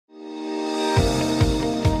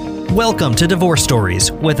Welcome to Divorce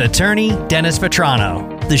Stories with attorney Dennis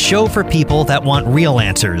Vetrano, the show for people that want real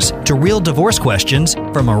answers to real divorce questions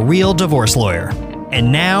from a real divorce lawyer.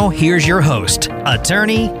 And now, here's your host,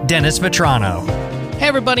 attorney Dennis Vetrano. Hey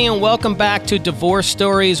everybody, and welcome back to Divorce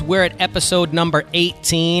Stories. We're at episode number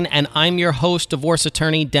 18, and I'm your host, divorce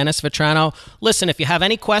attorney Dennis Vetrano. Listen, if you have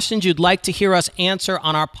any questions you'd like to hear us answer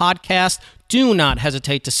on our podcast, do not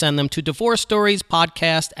hesitate to send them to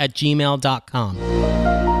divorcestoriespodcast@gmail.com.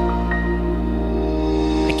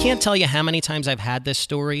 I can't tell you how many times I've had this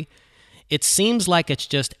story. It seems like it's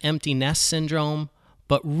just empty nest syndrome,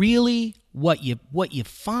 but really what you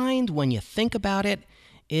find when you think about it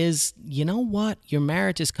is, you know what? Your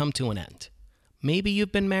marriage has come to an end. Maybe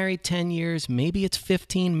you've been married 10 years, maybe it's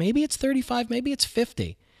 15, maybe it's 35, maybe it's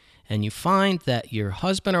 50. And you find that your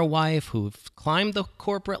husband or wife who've climbed the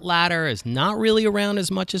corporate ladder is not really around as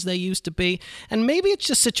much as they used to be. And maybe it's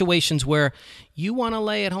just situations where you want to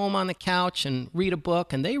lay at home on the couch and read a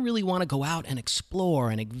book, and they really want to go out and explore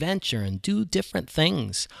and adventure and do different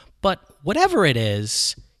things. But whatever it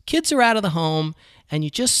is, kids are out of the home, and you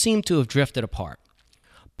just seem to have drifted apart.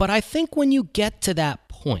 But I think when you get to that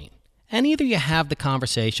point, and either you have the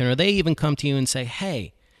conversation or they even come to you and say,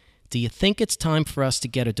 hey, do you think it's time for us to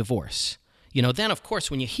get a divorce? Then of course,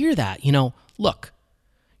 when you hear that, look,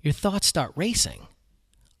 your thoughts start racing.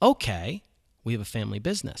 Okay, we have a family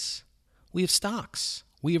business. We have stocks.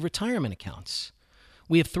 We have retirement accounts.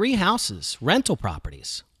 We have 3 houses, rental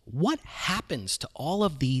properties. What happens to all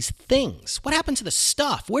of these things? What happens to the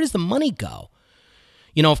stuff? Where does the money go?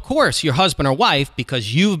 Of course, your husband or wife,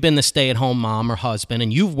 because you've been the stay-at-home mom or husband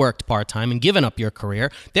and you've worked part-time and given up your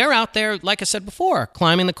career, they're out there, like I said before,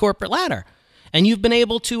 climbing the corporate ladder. And you've been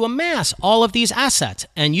able to amass all of these assets.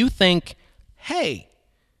 And you think, hey,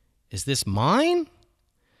 is this mine?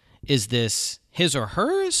 Is this his or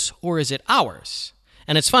hers? Or is it ours?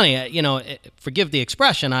 And it's funny, forgive the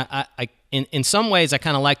expression, in some ways I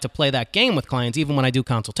kind of like to play that game with clients, even when I do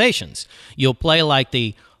consultations. You'll play like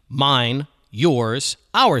the mine, yours,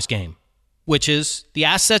 ours game, which is the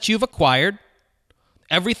assets you've acquired,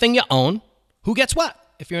 everything you own, who gets what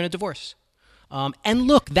if you're in a divorce. And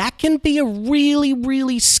look, that can be a really,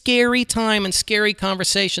 really scary time and scary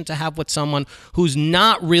conversation to have with someone who's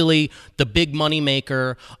not really the big money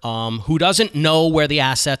maker, who doesn't know where the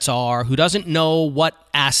assets are, who doesn't know what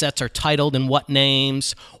assets are titled in what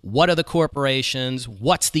names, what are the corporations,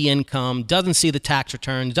 what's the income, doesn't see the tax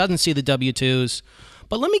returns, doesn't see the W-2s.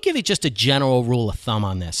 But let me give you just a general rule of thumb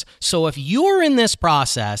on this. So if you're in this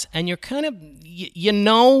process and you're kind of,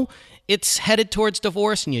 it's headed towards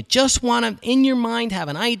divorce and you just want to, in your mind, have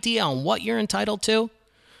an idea on what you're entitled to.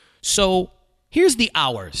 So here's the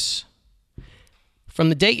hours. From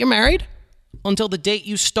the date you're married until the date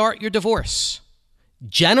you start your divorce.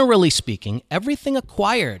 Generally speaking, everything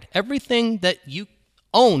acquired, everything that you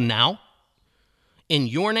own now in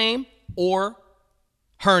your name or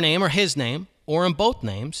her name or his name, or in both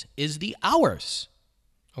names, is the ours,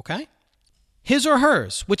 okay? His or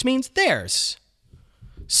hers, which means theirs.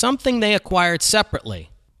 Something they acquired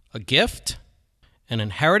separately. A gift, an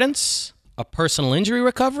inheritance, a personal injury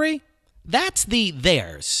recovery, that's the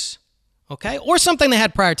theirs, okay? Or something they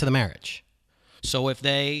had prior to the marriage. So if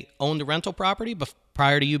they owned a rental property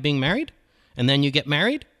prior to you being married, and then you get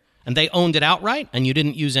married, and they owned it outright, and you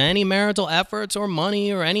didn't use any marital efforts or money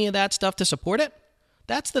or any of that stuff to support it,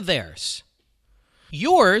 that's the theirs.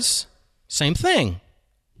 Yours, same thing.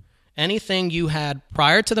 Anything you had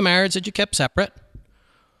prior to the marriage that you kept separate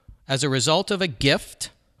as a result of a gift,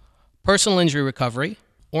 personal injury recovery,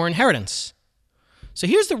 or inheritance. So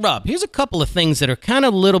here's the rub. Here's a couple of things that are kind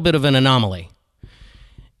of a little bit of an anomaly.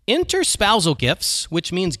 Interspousal gifts,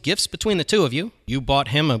 which means gifts between the two of you. You bought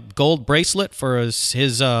him a gold bracelet for his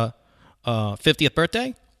 50th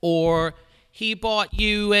birthday, or he bought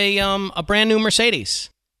you a brand new Mercedes.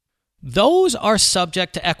 Those are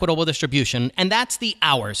subject to equitable distribution, and that's the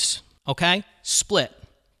hours, okay? Split.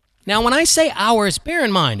 Now, when I say hours, bear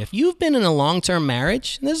in mind, if you've been in a long-term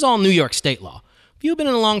marriage, and this is all New York state law, if you've been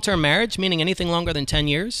in a long-term marriage, meaning anything longer than 10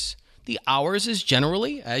 years, the hours is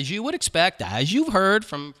generally, as you would expect, as you've heard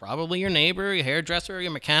from probably your neighbor, your hairdresser, or your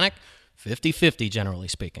mechanic, 50-50 generally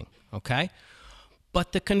speaking, okay?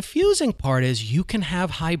 But the confusing part is you can have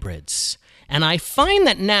hybrids. And I find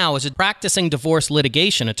that now, as a practicing divorce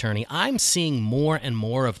litigation attorney, I'm seeing more and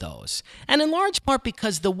more of those. And in large part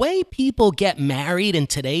because the way people get married in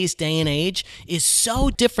today's day and age is so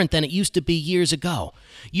different than it used to be years ago.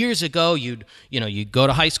 Years ago, you'd go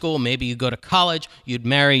to high school, maybe you go to college, you'd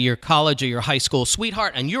marry your college or your high school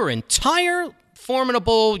sweetheart, and your entire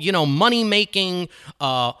formidable, money-making,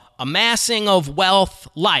 amassing of wealth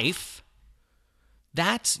life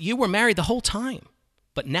you were married the whole time.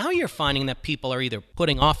 But now you're finding that people are either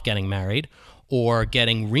putting off getting married or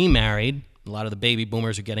getting remarried. A lot of the baby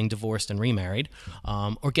boomers are getting divorced and remarried,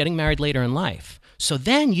 or getting married later in life. So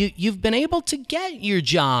then you've been able to get your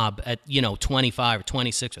job at 25 or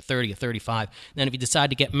 26 or 30 or 35. Then if you decide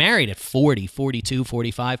to get married at 40, 42,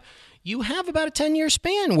 45, you have about a 10-year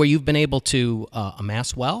span where you've been able to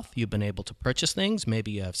amass wealth. You've been able to purchase things. Maybe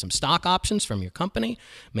you have some stock options from your company,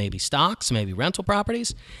 maybe stocks, maybe rental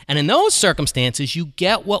properties. And in those circumstances, you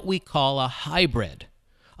get what we call a hybrid.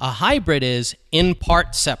 A hybrid is in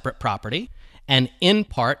part separate property and in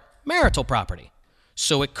part marital property.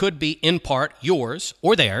 So it could be in part yours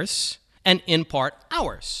or theirs and in part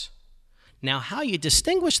ours. Now, how you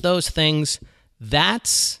distinguish those things,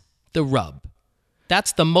 that's the rub.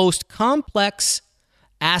 That's the most complex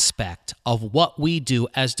aspect of what we do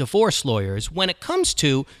as divorce lawyers when it comes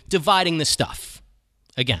to dividing the stuff.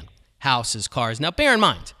 Again, houses, cars. Now, bear in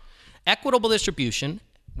mind, equitable distribution,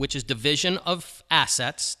 which is division of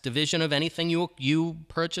assets, division of anything you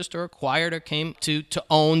purchased or acquired or came to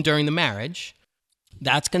own during the marriage,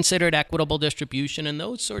 that's considered equitable distribution, and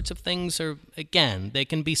those sorts of things are, again, they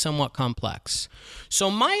can be somewhat complex. So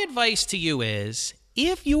my advice to you is,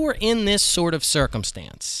 if you're in this sort of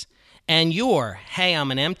circumstance and hey, I'm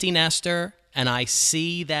an empty nester and I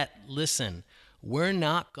see that, listen, we're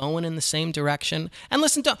not going in the same direction. And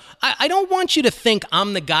listen, I don't want you to think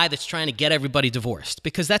I'm the guy that's trying to get everybody divorced,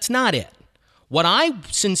 because that's not it. What I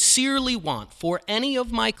sincerely want for any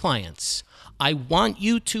of my clients, I want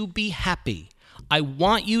you to be happy. I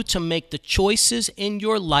want you to make the choices in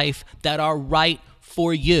your life that are right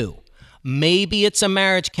for you. Maybe it's a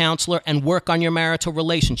marriage counselor and work on your marital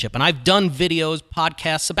relationship. And I've done videos,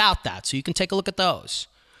 podcasts about that, so you can take a look at those.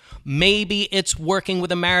 Maybe it's working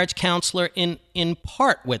with a marriage counselor in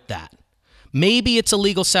part with that. Maybe it's a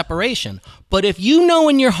legal separation. But if you know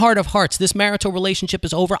in your heart of hearts this marital relationship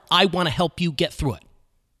is over, I want to help you get through it.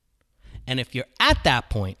 And if you're at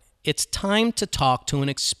that point, it's time to talk to an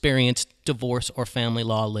experienced divorce or family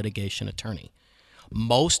law litigation attorney.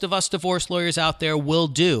 Most of us divorce lawyers out there will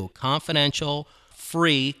do confidential,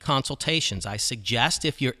 free consultations. I suggest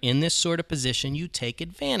if you're in this sort of position, you take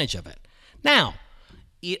advantage of it. Now,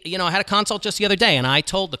 I had a consult just the other day, and I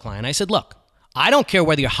told the client, I said, look, I don't care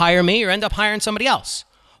whether you hire me or end up hiring somebody else,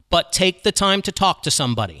 but take the time to talk to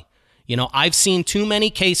somebody. I've seen too many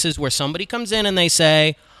cases where somebody comes in and they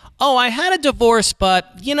say, oh, I had a divorce,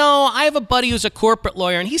 but, I have a buddy who's a corporate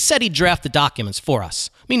lawyer, and he said he'd draft the documents for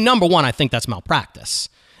us. I mean, number one, I think that's malpractice.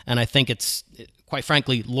 And I think quite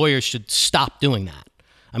frankly, lawyers should stop doing that.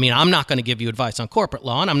 I mean, I'm not going to give you advice on corporate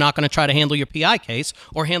law, and I'm not going to try to handle your PI case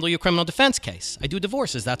or handle your criminal defense case. I do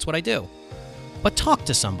divorces. That's what I do. But talk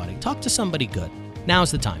to somebody. Talk to somebody good.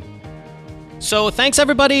 Now's the time. So thanks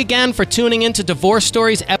everybody again for tuning into Divorce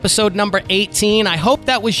Stories episode number 18. I hope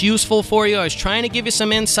that was useful for you. I was trying to give you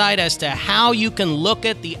some insight as to how you can look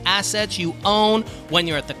at the assets you own when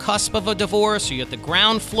you're at the cusp of a divorce or you're at the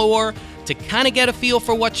ground floor to kind of get a feel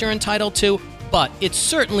for what you're entitled to. But it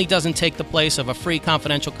certainly doesn't take the place of a free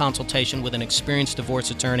confidential consultation with an experienced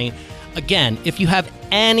divorce attorney. Again, if you have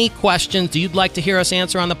any questions you'd like to hear us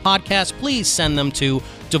answer on the podcast, please send them to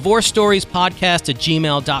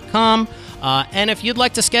divorcestoriespodcast@gmail.com. And if you'd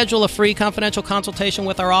like to schedule a free confidential consultation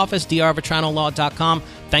with our office, drvetranolaw.com.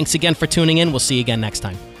 Thanks again for tuning in. We'll see you again next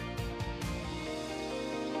time.